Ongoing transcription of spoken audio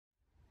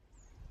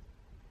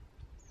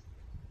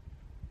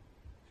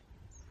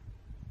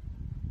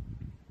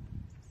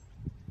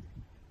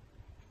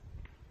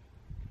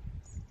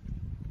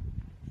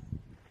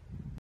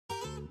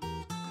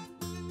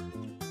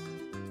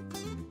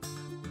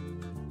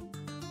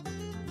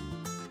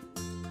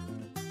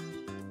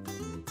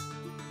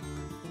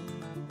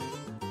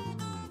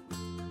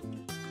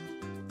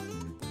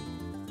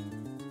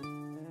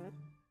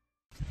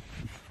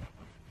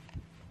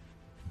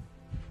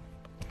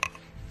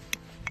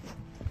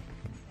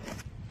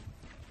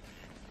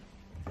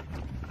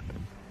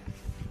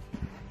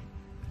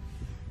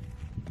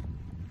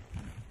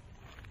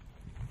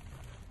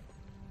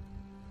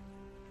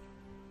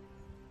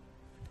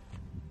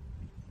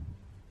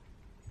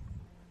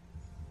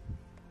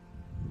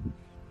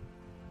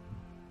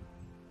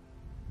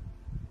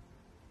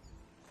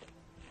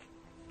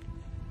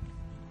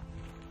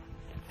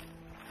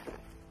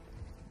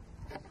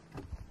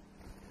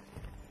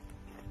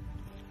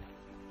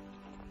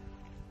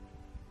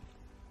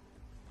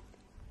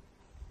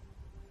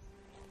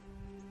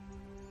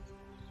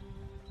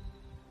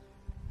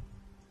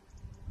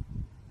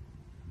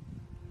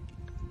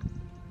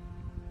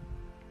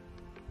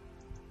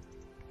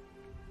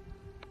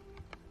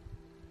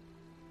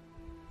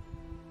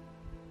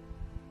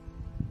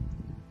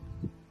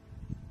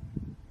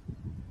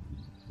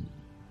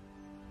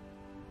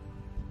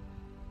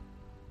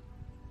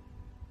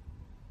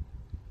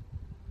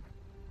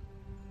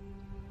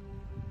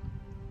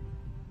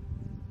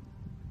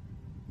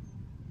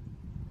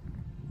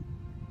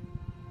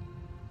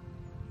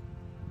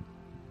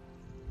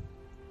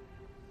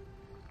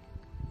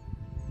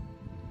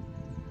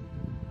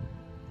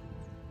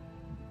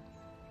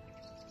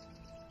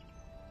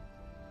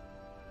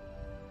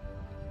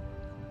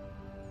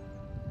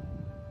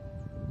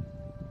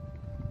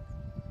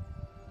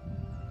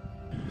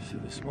So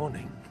this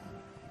morning,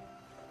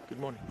 good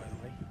morning by the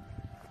way,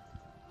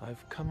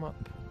 I've come up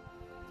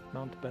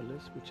Mount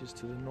Bellis, which is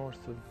to the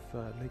north of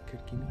Lake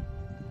Kerkini,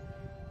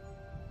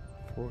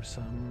 for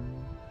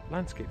some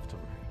landscape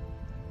photography.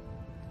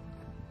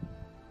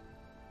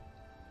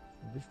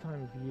 This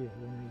time of year,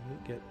 when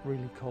we get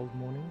really cold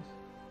mornings,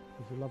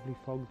 there's a lovely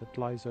fog that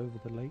lies over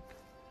the lake,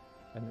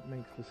 and it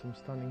makes for some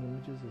stunning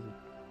images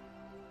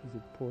as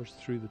it pours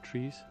through the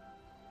trees.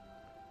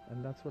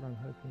 And that's what I'm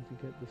hoping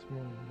to get this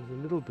morning. There's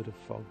a little bit of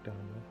fog down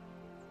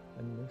there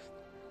and mist,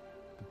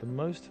 but the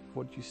most of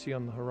what you see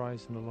on the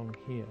horizon along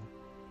here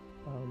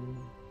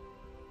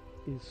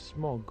is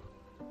smog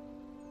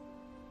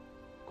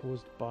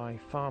caused by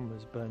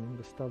farmers burning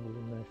the stubble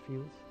in their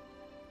fields.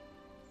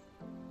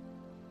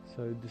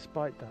 So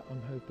despite that,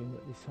 I'm hoping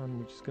that the sun,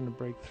 which is going to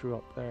break through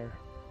up there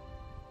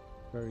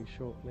very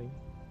shortly,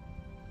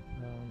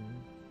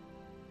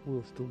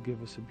 will still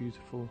give us a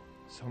beautiful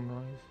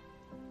sunrise,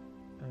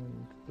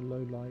 and the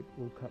low light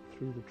will cut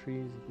through the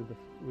trees with the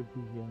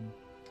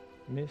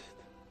mist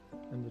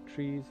and the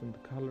trees and the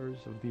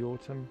colours of the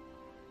autumn,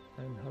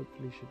 and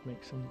hopefully should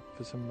make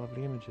for some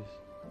lovely images.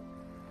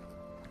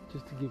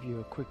 Just to give you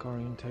a quick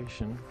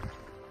orientation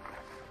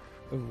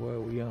of where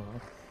we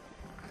are,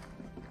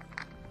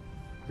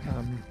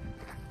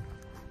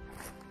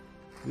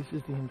 this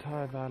is the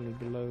entire valley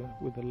below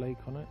with a lake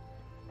on it,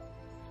 so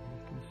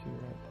you can see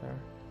right there.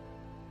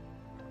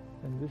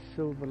 And this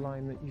silver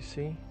line that you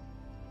see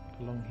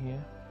along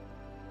here,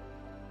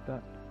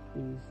 that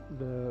is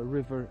the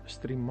river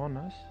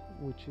Strimonas,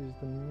 which is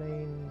the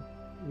main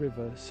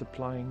river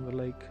supplying the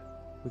lake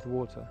with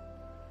water.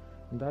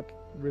 And that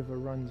river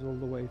runs all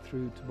the way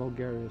through to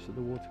Bulgaria, so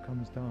the water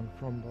comes down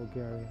from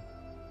Bulgaria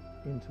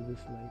into this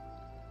lake.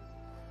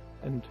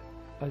 And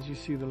as you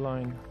see the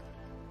line,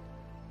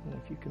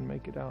 if you can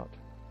make it out,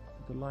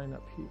 the line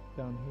up here,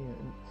 down here,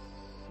 and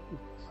it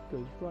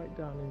goes right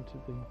down into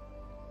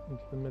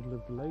the middle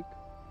of the lake,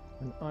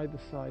 and either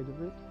side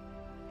of it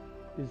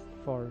is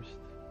the forest,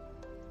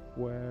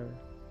 where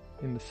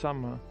in the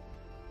summer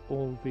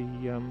all the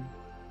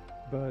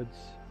birds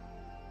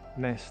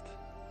nest,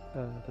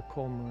 the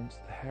cormorants,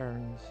 the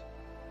herons,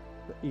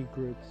 the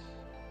egrets,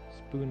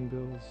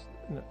 spoonbills,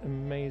 an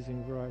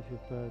amazing variety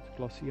of birds,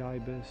 glossy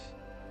ibis,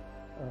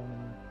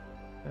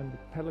 and the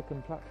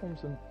pelican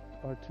platforms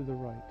are to the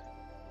right.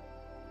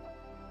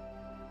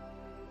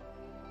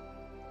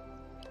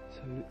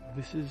 So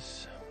this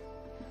is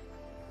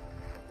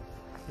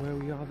where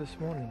we are this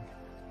morning.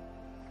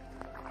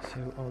 So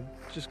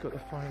I've just got the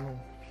final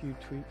few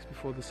tweaks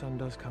before the sun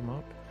does come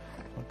up.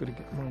 I've got to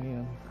get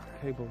my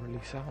cable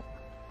release out,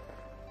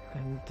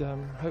 and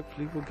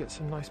hopefully we'll get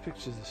some nice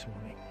pictures this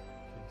morning.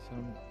 Okay, so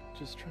I'm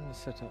just trying to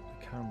set up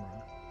the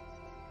camera.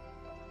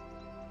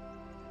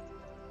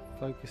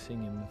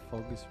 Focusing in the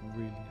fog is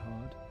really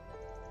hard.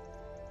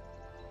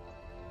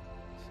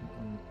 So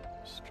I'm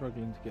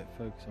struggling to get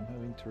focus. I'm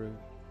having to,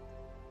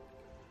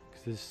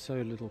 because there's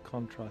so little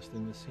contrast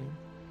in the scene.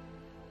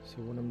 So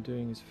what I'm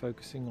doing is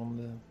focusing on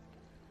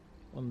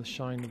the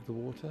shine of the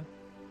water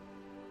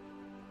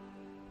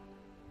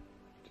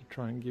to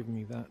try and give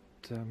me that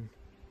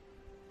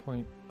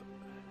point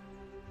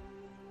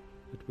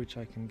at which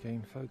I can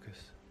gain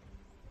focus.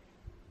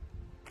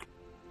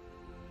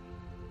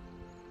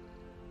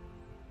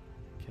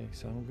 Okay,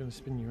 so I'm going to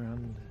spin you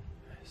around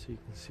so you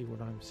can see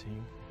what I'm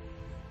seeing.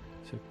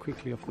 So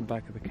quickly off the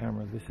back of the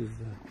camera, this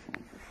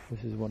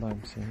is what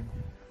I'm seeing.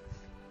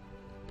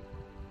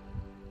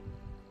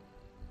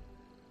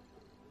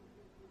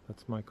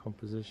 That's my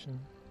composition,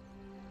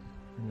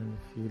 and then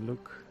if you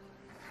look,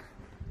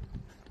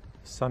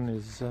 the sun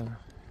is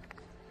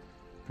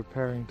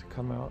preparing to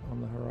come out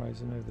on the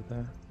horizon over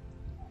there.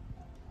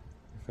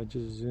 If I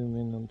just zoom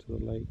in onto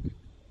the lake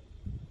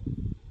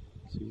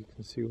so you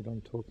can see what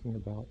I'm talking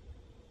about.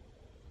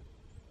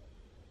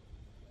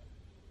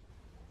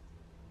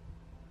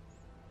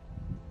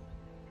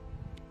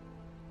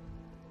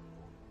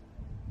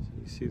 So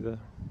you see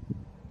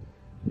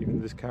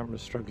even this camera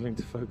is struggling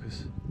to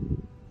focus.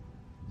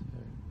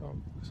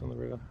 Focus on the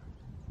river.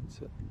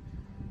 That's it.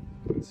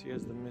 You can see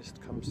as the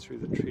mist comes through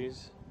the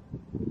trees.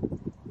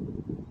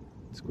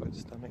 It's quite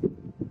stunning.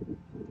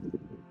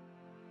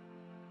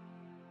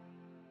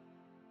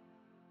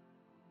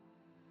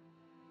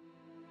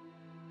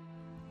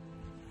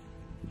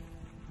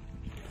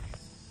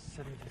 It's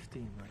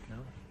 7:15 right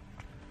now,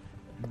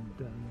 and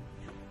the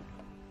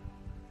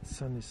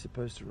sun is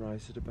supposed to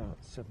rise at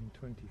about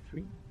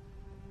 7:23.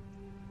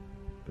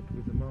 But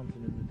with the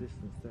mountain in the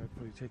distance there, it'll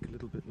probably take a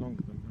little bit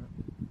longer than that.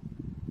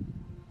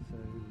 So,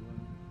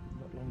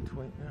 not long to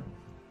wait now.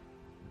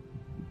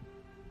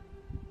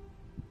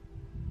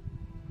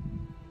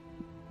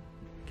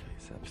 Okay,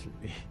 it's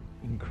absolutely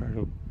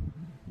incredible.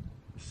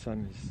 The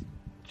sun is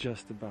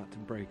just about to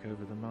break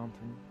over the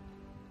mountain,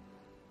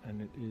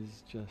 and it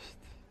is just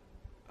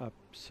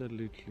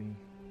absolutely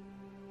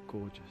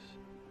gorgeous.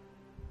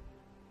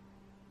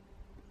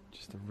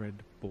 Just a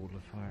red ball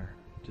of fire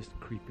just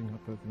creeping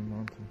up over the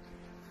mountain.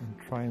 And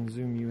try and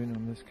zoom you in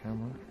on this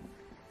camera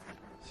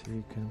so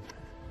you can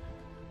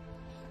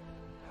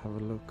have a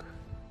look.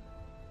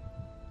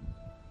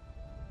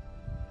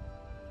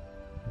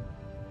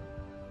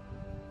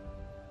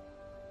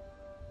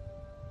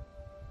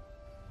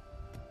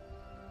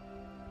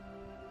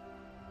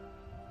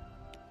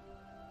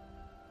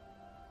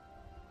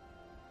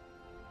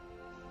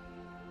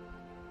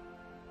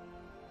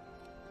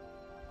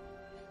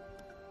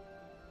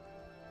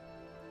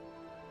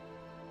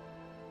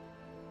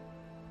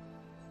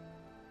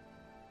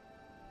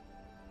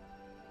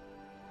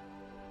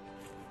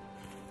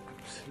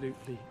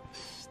 Absolutely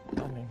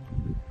stunning.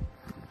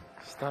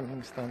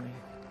 Stunning, stunning.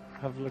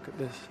 Have a look at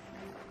this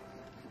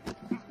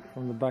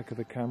from the back of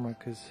the camera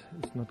because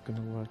it's not going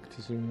to work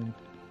to zoom in.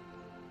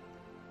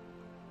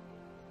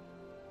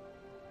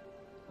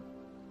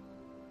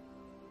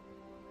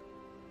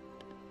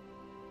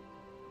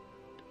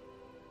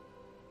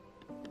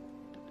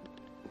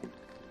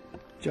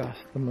 Just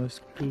the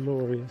most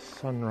glorious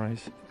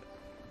sunrise.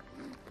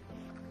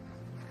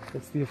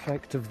 It's the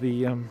effect of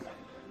the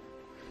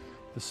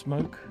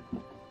smoke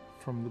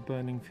from the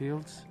burning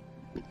fields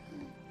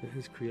that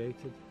has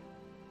created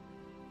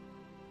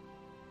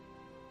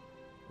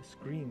a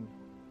screen,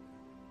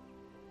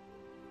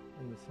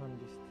 and the sun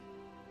just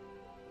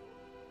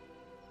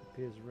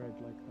appears red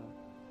like that.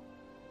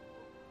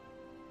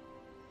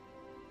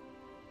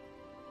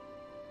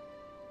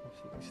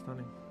 Absolutely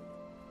stunning.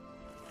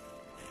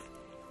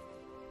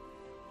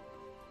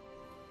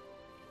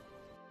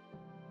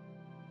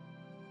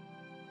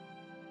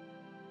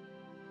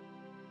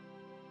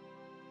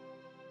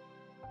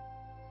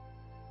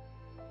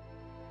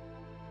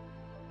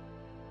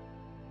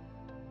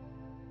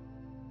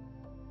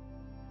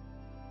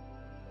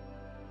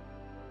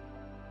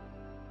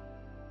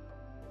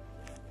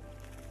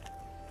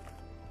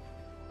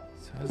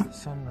 So as the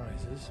sun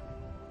rises,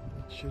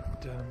 it should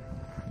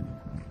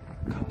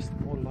cast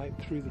more light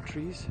through the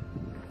trees,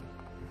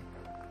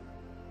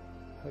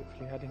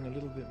 hopefully adding a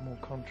little bit more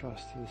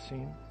contrast to the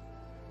scene,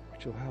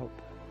 which will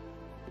help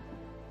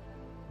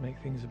make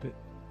things a bit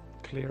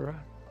clearer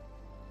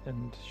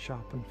and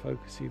sharpen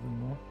focus even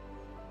more.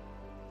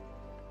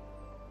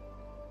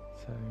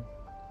 So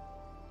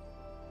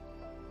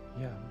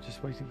yeah, I'm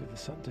just waiting for the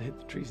sun to hit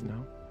the trees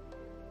now.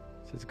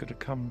 So it's got to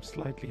come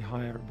slightly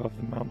higher above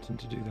the mountain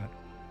to do that.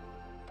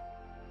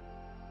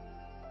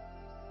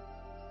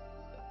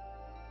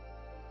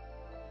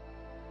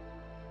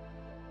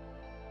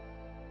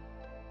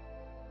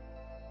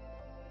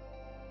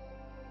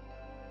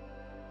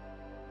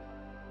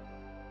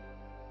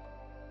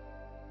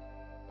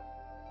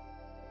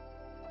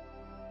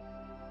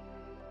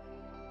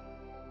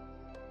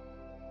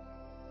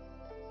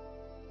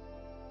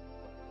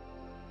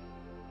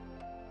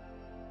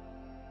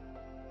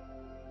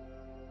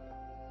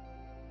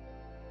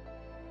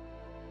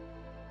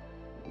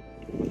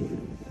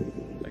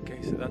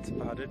 Okay, so that's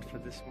about it for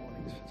this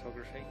morning's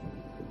photography.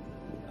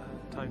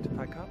 Time to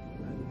pack up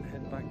and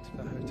head back to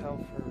the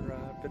hotel for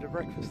a bit of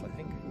breakfast, I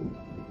think.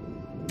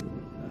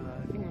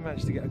 I think we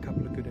managed to get a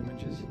couple of good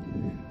images.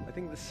 I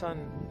think the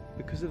sun,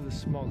 because of the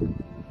smog,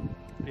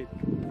 it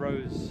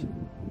rose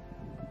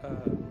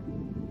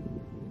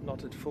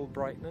not at full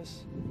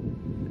brightness,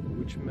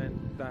 which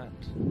meant that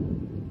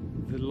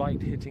the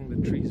light hitting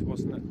the trees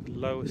wasn't at the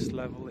lowest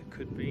level it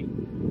could be,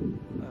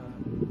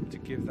 to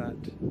give that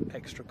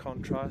extra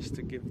contrast,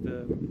 to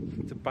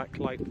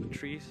backlight the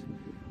trees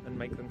and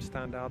make them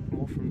stand out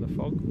more from the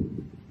fog.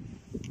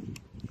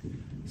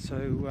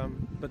 So,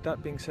 but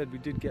that being said, we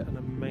did get an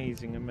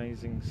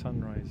amazing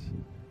sunrise.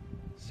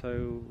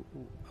 So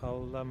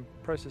I'll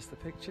process the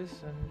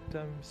pictures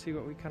and see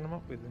what we can come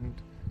up with, and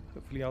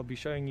hopefully I'll be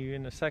showing you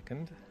in a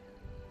second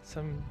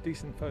some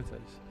decent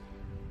photos.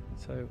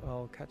 So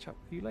I'll catch up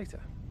with you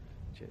later.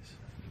 Cheers.